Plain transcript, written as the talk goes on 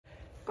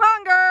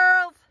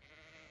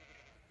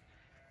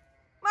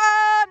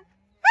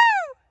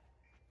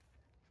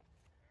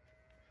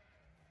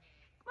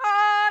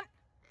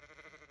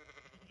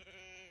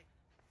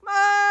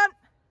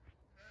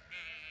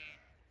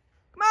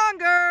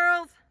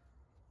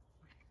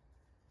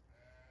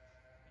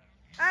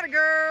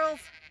girls.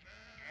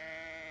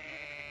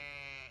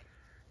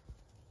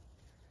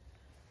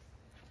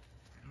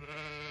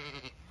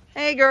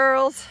 Hey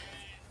girls.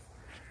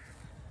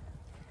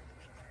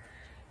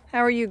 How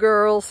are you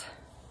girls?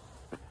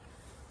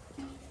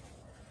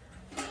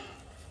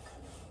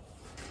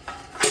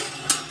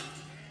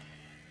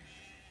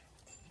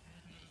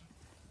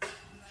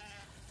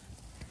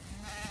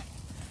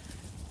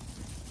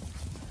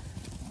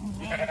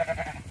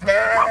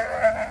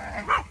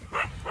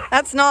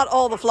 That's not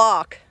all the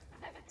flock.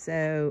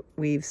 So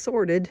we've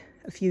sorted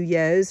a few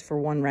ewes for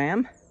one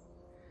ram.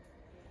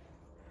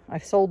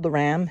 I've sold the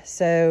ram,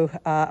 so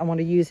I want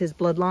to use his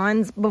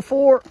bloodlines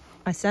before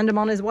I send him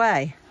on his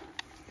way.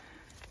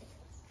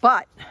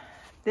 But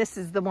this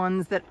is the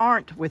ones that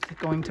aren't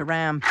going to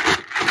ram.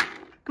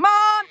 Come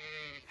on!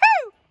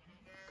 Woo!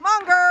 Come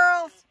on,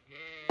 girls!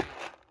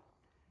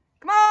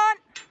 Come on!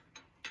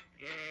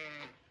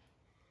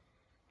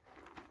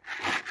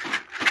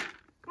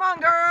 Come on,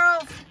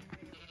 girls!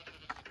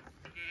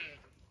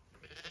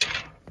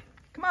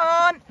 Come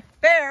on,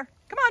 Bear!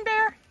 Come on,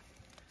 Bear!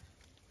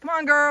 Come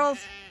on, girls!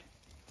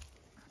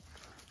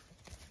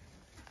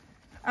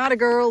 Atta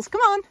girls,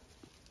 come on!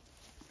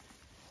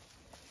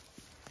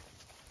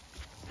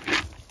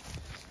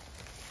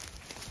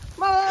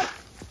 Come on!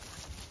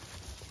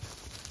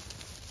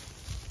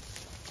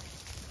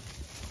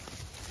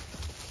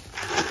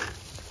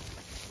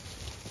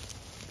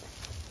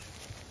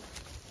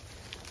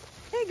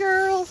 Hey,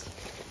 girls!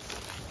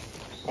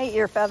 Hey,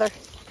 ear feather.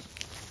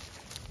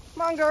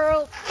 Come on,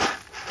 girls!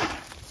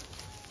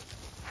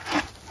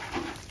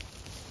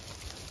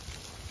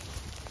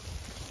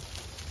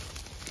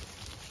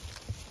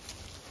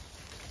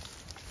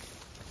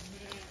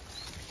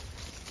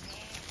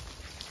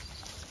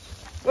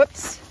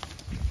 Whoops,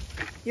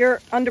 you're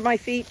under my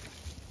feet.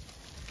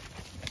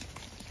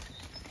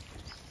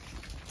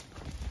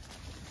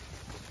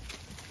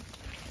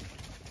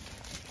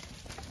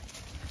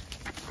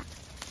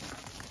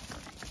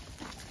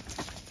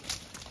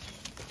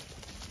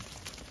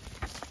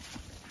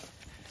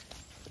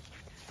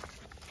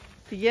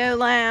 The ewe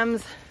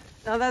lambs.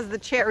 Now that's the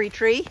cherry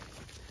tree.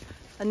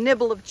 A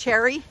nibble of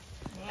cherry.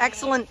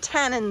 Excellent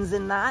tannins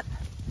in that.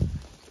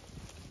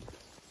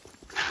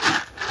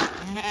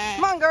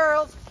 Come on,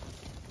 girls.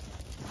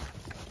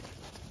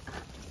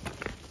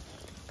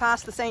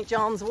 Past the St.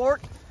 John's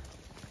wort.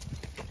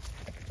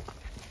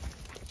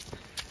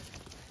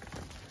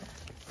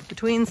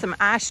 Between some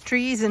ash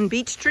trees and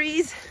beech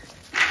trees,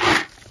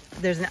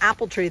 there's an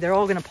apple tree they're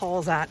all going to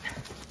pause at.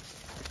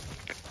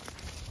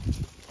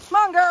 Come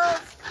on,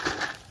 girls.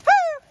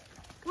 Woo!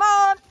 Come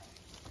on.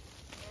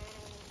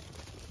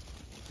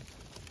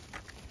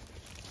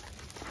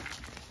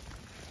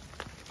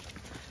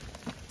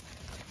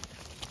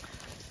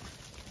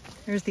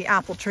 Here's the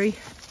apple tree.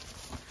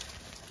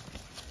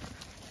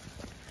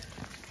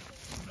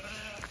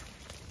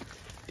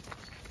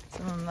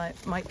 Someone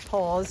might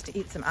pause to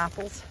eat some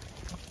apples.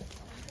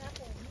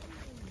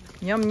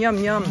 Yum,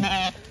 yum, yum.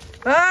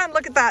 Ah,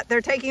 look at that.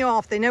 They're taking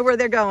off. They know where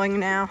they're going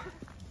now.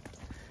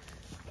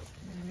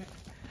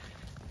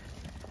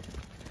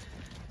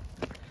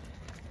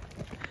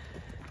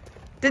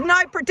 Didn't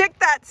I predict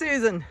that,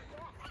 Susan?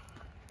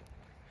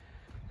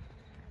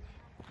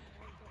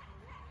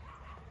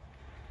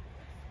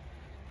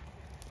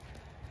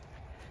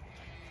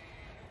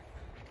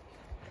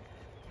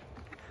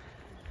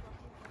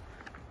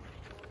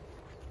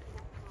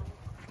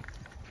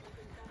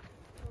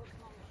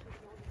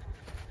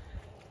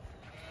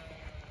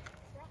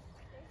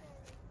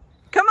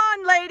 Come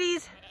on,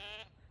 ladies.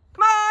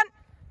 Come on.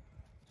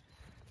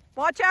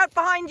 Watch out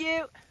behind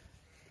you.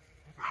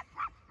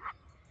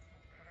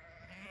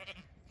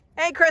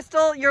 Hey,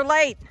 Crystal, you're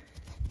late.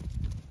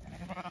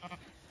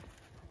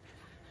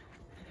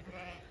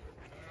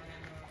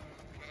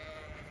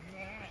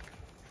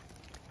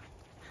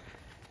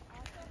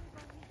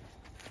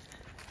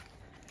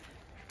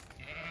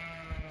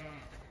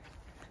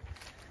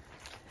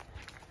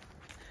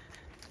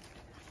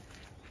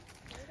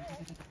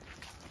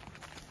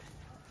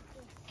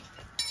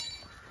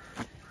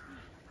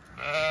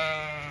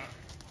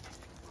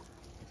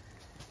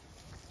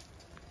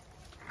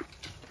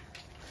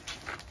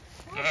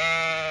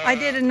 I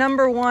did a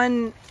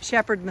 #1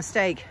 shepherd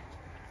mistake,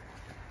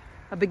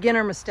 a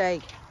beginner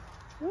mistake.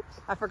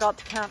 Oops. I forgot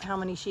to count how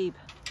many sheep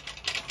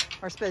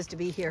are supposed to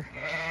be here.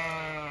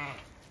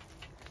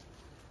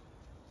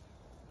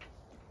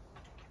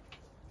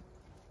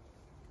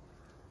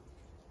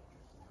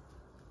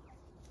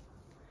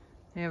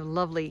 They have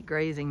lovely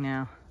grazing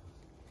now.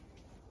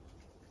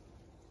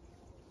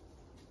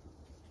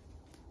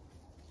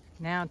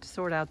 Now to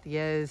sort out the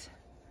ewes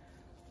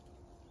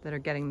that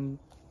are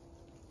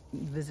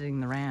visiting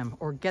the ram,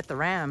 or get the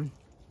ram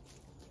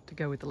to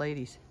go with the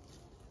ladies.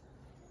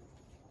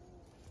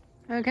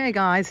 Okay,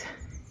 guys,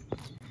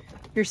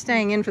 you're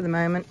staying in for the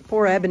moment.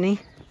 Poor Ebony,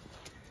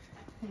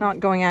 not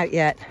going out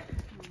yet.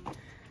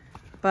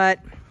 But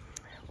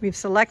we've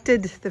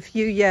selected the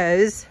few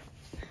ewes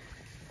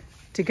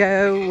to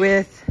go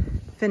with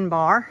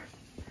Finbar.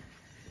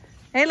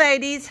 Hey,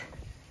 ladies.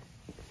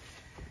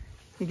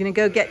 You're gonna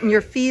go get in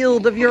your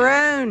field of your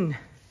own.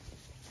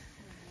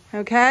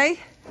 Okay?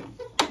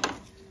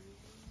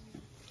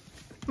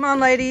 Come on,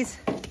 ladies.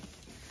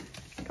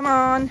 Come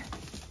on.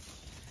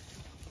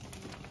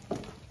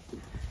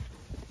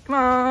 Come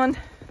on.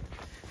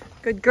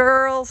 Good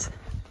girls.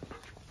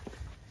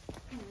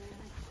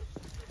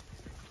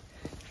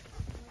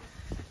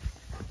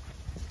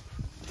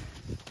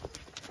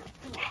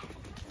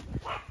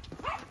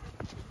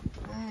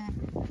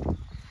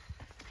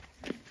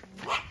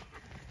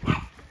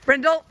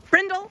 Brindle,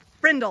 Brindle,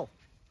 Brindle.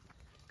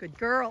 Good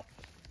girl.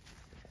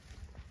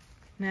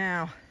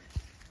 Now.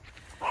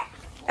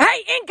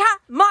 Hey, Inca,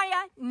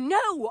 Maya,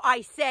 no,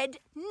 I said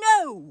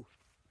no.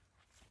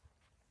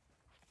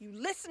 You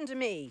listen to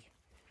me.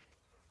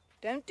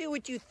 Don't do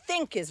what you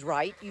think is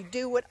right. You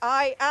do what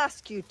I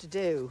ask you to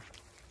do.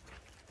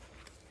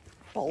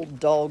 Bold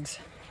dogs.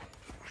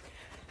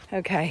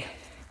 Okay.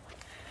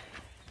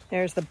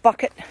 There's the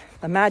bucket,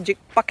 the magic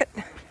bucket.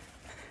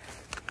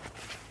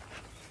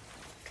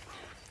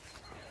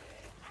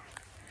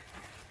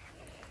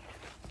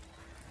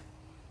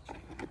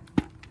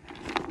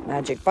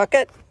 Magic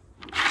bucket.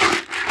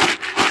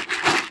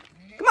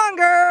 Come on,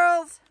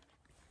 girls.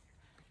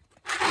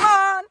 Come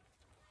on.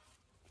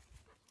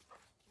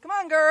 Come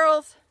on,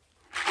 girls.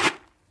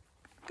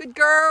 Good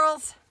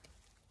girls.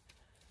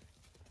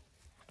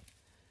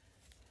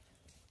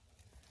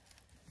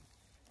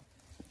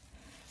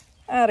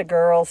 Atta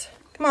girls.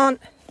 Come on.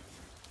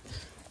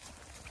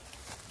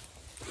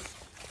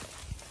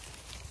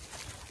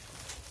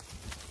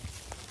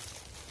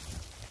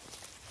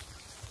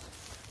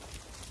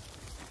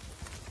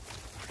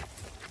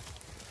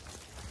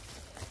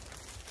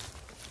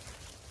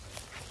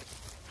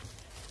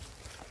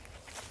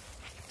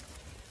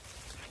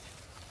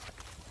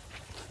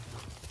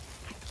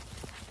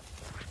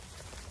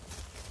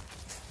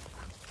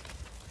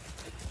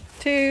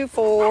 Two,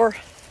 4,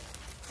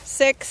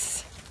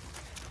 6,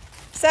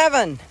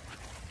 7.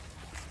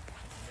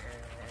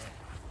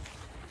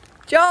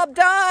 Job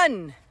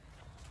done.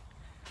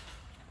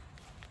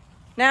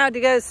 Now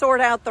to go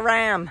sort out the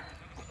ram.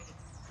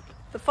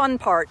 The fun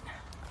part.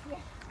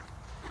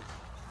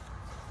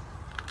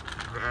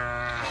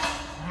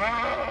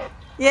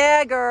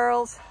 Yeah,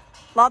 girls.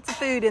 Lots of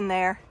food in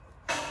there.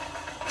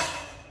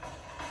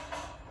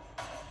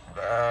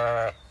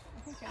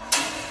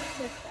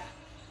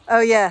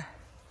 Oh yeah.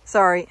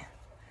 Sorry,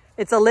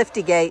 it's a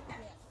lifty gate.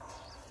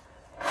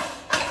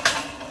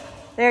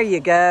 There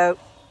you go.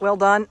 Well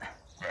done.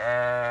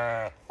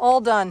 All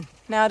done.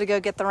 Now to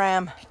go get the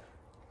ram.